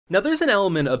Now there's an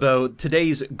element about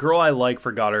today's Girl I Like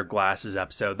Forgot Her Glasses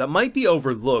episode that might be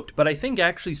overlooked, but I think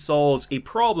actually solves a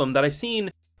problem that I've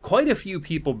seen quite a few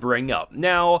people bring up.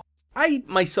 Now, I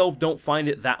myself don't find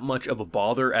it that much of a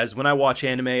bother, as when I watch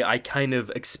anime, I kind of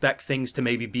expect things to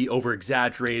maybe be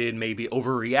over-exaggerated, maybe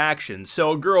overreactions.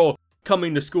 So a girl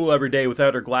coming to school every day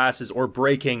without her glasses or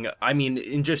breaking, I mean,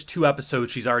 in just 2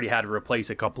 episodes she's already had to replace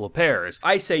a couple of pairs.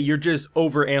 I say you're just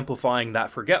over-amplifying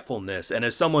that forgetfulness, and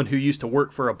as someone who used to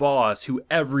work for a boss who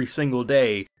every single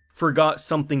day forgot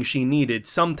something she needed,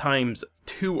 sometimes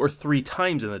 2 or 3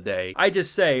 times in the day, I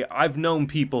just say I've known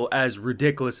people as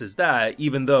ridiculous as that,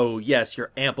 even though, yes,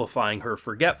 you're amplifying her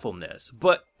forgetfulness.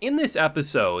 But in this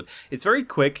episode, it's very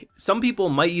quick, some people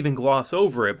might even gloss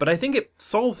over it, but I think it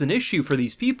solves an issue for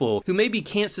these people who maybe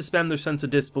can't suspend their sense of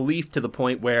disbelief to the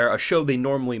point where a show they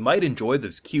normally might enjoy,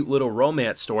 this cute little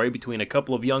romance story between a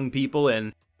couple of young people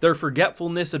and their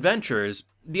forgetfulness adventures.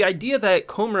 The idea that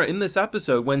Komura in this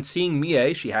episode, when seeing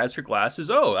Mie, she has her glasses,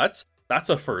 oh, that's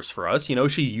a first for us, you know,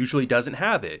 she usually doesn't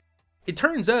have it. It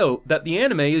turns out that the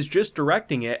anime is just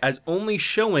directing it as only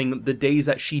showing the days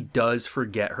that she does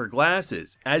forget her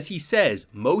glasses. As he says,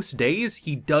 most days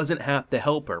he doesn't have to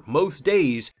help her. Most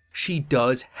days she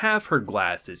does have her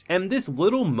glasses. And this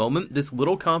little moment, this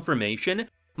little confirmation,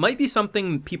 might be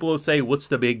something people will say, what's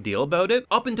the big deal about it?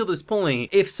 Up until this point,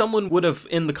 if someone would have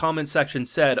in the comment section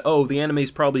said, oh, the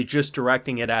anime's probably just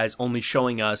directing it as only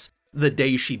showing us the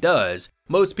day she does,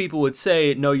 most people would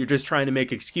say, no, you're just trying to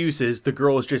make excuses, the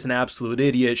girl is just an absolute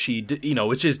idiot, you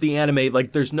know, it's just the anime,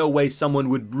 like, there's no way someone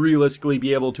would realistically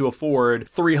be able to afford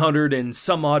 300 and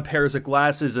some odd pairs of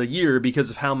glasses a year because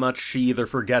of how much she either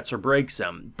forgets or breaks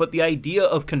them. But the idea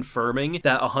of confirming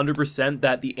that 100%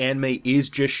 that the anime is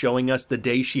just showing us the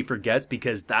day she forgets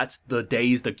because that's the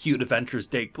days the cute adventures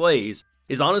take place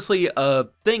is honestly a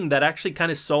thing that actually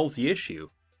kind of solves the issue.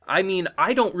 I mean,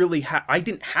 I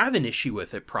didn't have an issue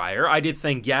with it prior. I did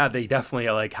think, yeah, they definitely,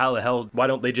 like, how the hell, why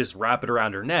don't they just wrap it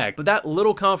around her neck? But that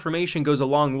little confirmation goes a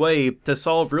long way to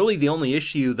solve really the only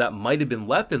issue that might have been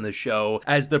left in the show,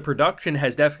 as the production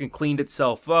has definitely cleaned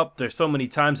itself up. There's so many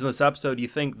times in this episode you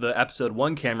think the episode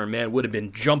 1 cameraman would have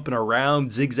been jumping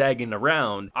around, zigzagging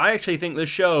around. I actually think this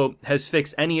show has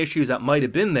fixed any issues that might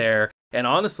have been there, and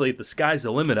honestly, the sky's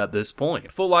the limit at this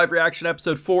point. Full live reaction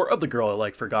episode 4 of The Girl I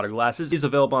Like Forgot Her Glasses is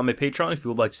available on my Patreon if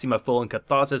you would like to see my full uncut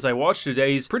thoughts as I watch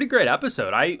today's pretty great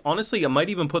episode. I might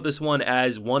even put this one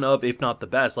as one of, if not the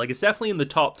best. Like, it's definitely in the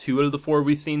top 2 out of the 4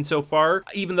 we've seen so far,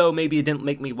 even though maybe it didn't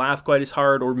make me laugh quite as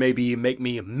hard or maybe make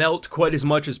me melt quite as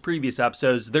much as previous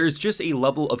episodes. There's just a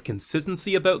level of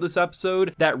consistency about this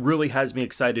episode that really has me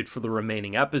excited for the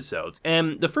remaining episodes.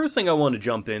 And the first thing I want to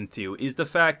jump into is the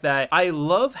fact that I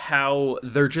love how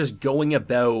they're just going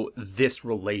about this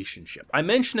relationship. I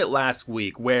mentioned it last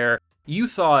week where you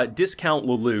thought Discount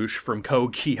Lelouch from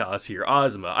Code Geass here,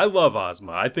 Ozma. I love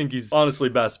Ozma. I think he's honestly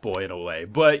best boy in a way.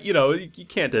 But, you know, you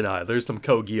can't deny there's some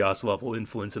Code Geass level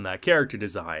influence in that character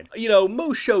design. You know,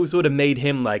 most shows would have made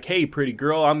him like, hey, pretty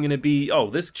girl, I'm gonna be, oh,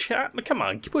 this chap, come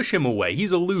on, push him away.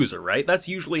 He's a loser, right? That's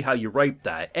usually how you write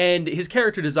that. And his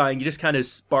character design, you just kind of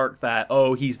spark that,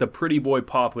 oh, he's the pretty boy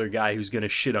popular guy who's gonna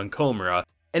shit on Komura,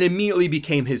 and immediately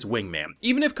became his wingman.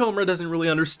 Even if Komura doesn't really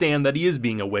understand that he is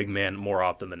being a wingman more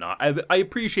often than not. I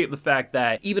appreciate the fact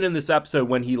that even in this episode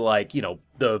when he, like, you know,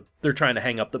 they're trying to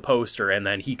hang up the poster and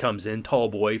then he comes in, tall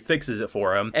boy, fixes it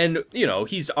for him, and, you know,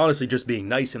 he's honestly just being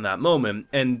nice in that moment,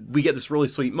 and we get this really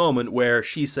sweet moment where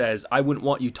she says, I wouldn't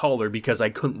want you taller because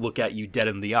I couldn't look at you dead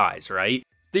in the eyes, right?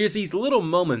 There's these little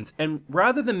moments, and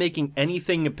rather than making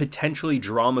anything potentially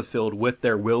drama-filled with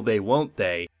their will they, won't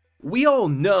they, we all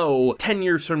know 10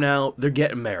 years from now, they're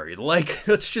getting married. Like,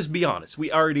 let's just be honest.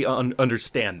 We already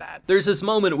understand that. There's this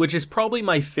moment, which is probably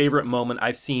my favorite moment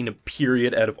I've seen,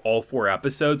 period, out of all 4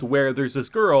 episodes, where there's this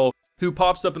girl who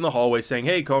pops up in the hallway saying,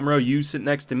 hey, Komura, you sit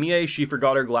next to Mie, she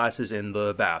forgot her glasses in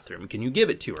the bathroom. Can you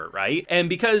give it to her, right? And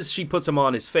because she puts them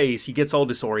on his face, he gets all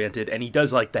disoriented, and he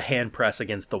does, like, the hand press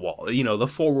against the wall. You know, the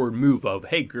forward move of,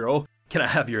 hey, girl, can I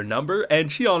have your number?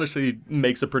 And she honestly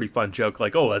makes a pretty fun joke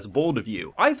like, oh, that's bold of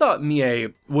you. I thought Mie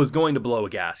was going to blow a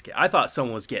gasket. I thought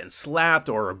someone was getting slapped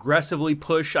or aggressively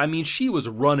pushed. I mean, she was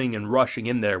running and rushing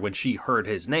in there when she heard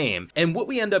his name. And what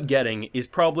we end up getting is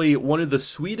probably one of the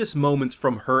sweetest moments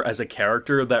from her as a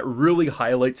character that really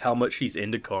highlights how much she's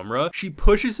into Komura. She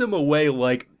pushes him away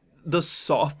like the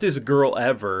softest girl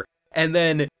ever. And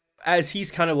then as he's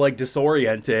kind of like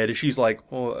disoriented, she's like,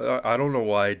 oh, I don't know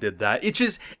why I did that.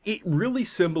 It really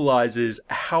symbolizes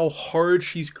how hard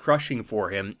she's crushing for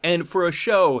him. And for a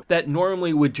show that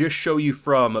normally would just show you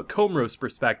from Komura's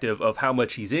perspective of how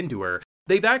much he's into her,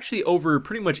 they've actually, over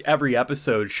pretty much every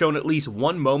episode, shown at least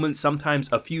one moment,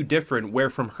 sometimes a few different, where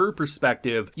from her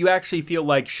perspective, you actually feel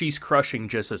like she's crushing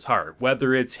just as hard.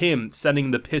 Whether it's him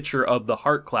sending the picture of the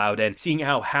heart cloud and seeing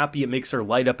how happy it makes her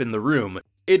light up in the room.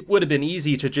 It would have been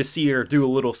easy to just see her do a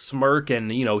little smirk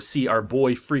and, you know, see our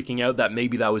boy freaking out that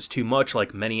maybe that was too much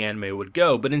like many anime would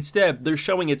go, but instead they're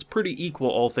showing it's pretty equal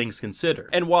all things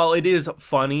considered. And while it is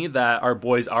funny that our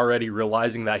boy's already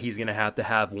realizing that he's gonna have to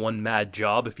have one mad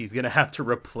job if he's gonna have to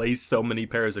replace so many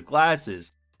pairs of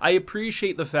glasses, I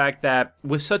appreciate the fact that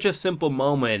with such a simple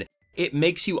moment, it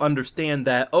makes you understand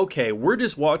that, okay, we're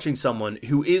just watching someone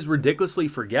who is ridiculously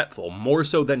forgetful, more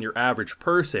so than your average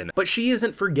person, but she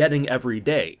isn't forgetting every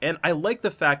day, and I like the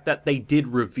fact that they did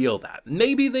reveal that.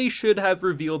 Maybe they should have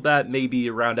revealed that maybe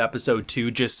around episode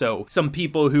 2, just so some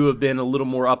people who have been a little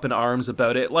more up in arms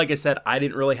about it, like I said, I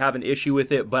didn't really have an issue with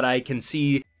it, but I can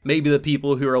see maybe the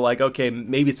people who are like, okay,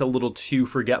 maybe it's a little too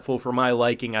forgetful for my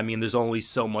liking. I mean, there's only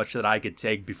so much that I could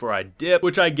take before I dip,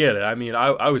 which I get it. I mean,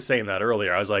 I was saying that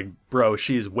earlier. I was like, bro,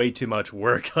 she is way too much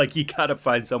work. Like, you gotta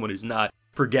find someone who's not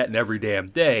forgetting every damn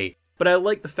day. But I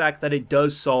like the fact that it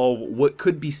does solve what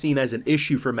could be seen as an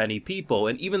issue for many people,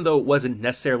 and even though it wasn't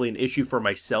necessarily an issue for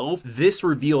myself, this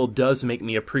reveal does make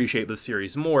me appreciate the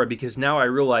series more, because now I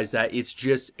realize that it's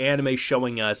just anime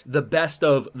showing us the best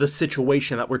of the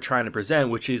situation that we're trying to present,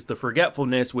 which is the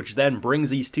forgetfulness, which then brings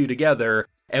these two together,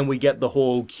 and we get the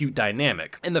whole cute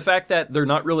dynamic. And the fact that they're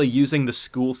not really using the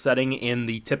school setting in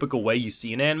the typical way you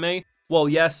see in anime, well,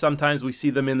 yes, sometimes we see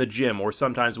them in the gym, or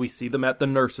sometimes we see them at the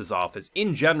nurse's office.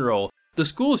 In general, the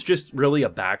school is just really a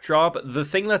backdrop. The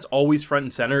thing that's always front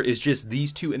and center is just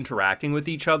these two interacting with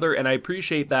each other, and I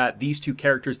appreciate that these two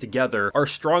characters together are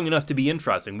strong enough to be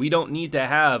interesting. We don't need to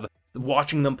have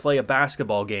watching them play a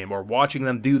basketball game or watching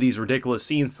them do these ridiculous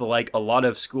scenes that like a lot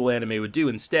of school anime would do.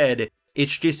 Instead,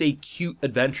 it's just a cute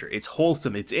adventure. It's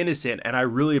wholesome, it's innocent, and I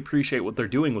really appreciate what they're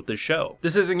doing with this show.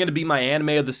 This isn't going to be my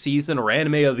anime of the season or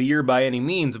anime of the year by any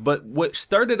means, but what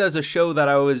started as a show that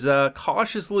I was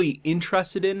cautiously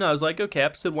interested in, I was like, okay,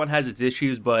 episode 1 has its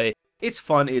issues, but it's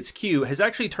fun, it's cute, has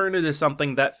actually turned into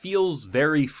something that feels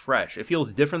very fresh. It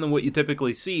feels different than what you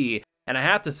typically see. And I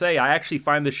have to say, I actually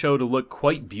find the show to look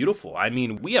quite beautiful. I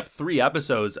mean, we have 3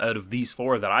 episodes out of these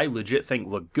 4 that I legit think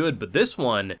look good, but this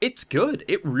one, it's good.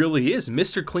 It really is.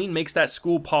 Mr. Clean makes that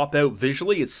school pop out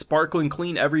visually. It's sparkling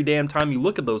clean every damn time you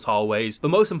look at those hallways,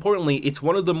 but most importantly, it's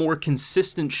one of the more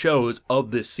consistent shows of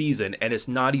this season, and it's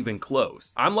not even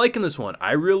close. I'm liking this one.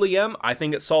 I really am. I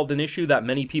think it solved an issue that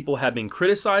many people have been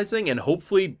criticizing, and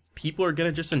hopefully people are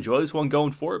gonna just enjoy this one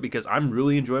going forward, because I'm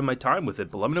really enjoying my time with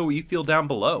it. But let me know what you feel down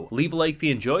below. Leave a like if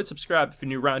you enjoyed, subscribe if you're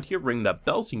new around here, ring that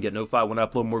bell so you can get notified when I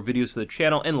upload more videos to the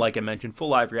channel, and like I mentioned, full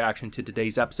live reaction to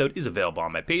today's episode is available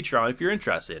on my Patreon if you're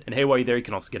interested. And hey, while you're there, you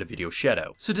can also get a video shout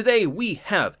out. So today we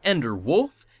have Ender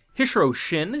Wolf, Hishiro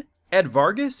Shin, Ed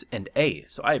Vargas, and A.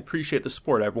 So I appreciate the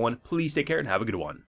support, everyone. Please take care and have a good one.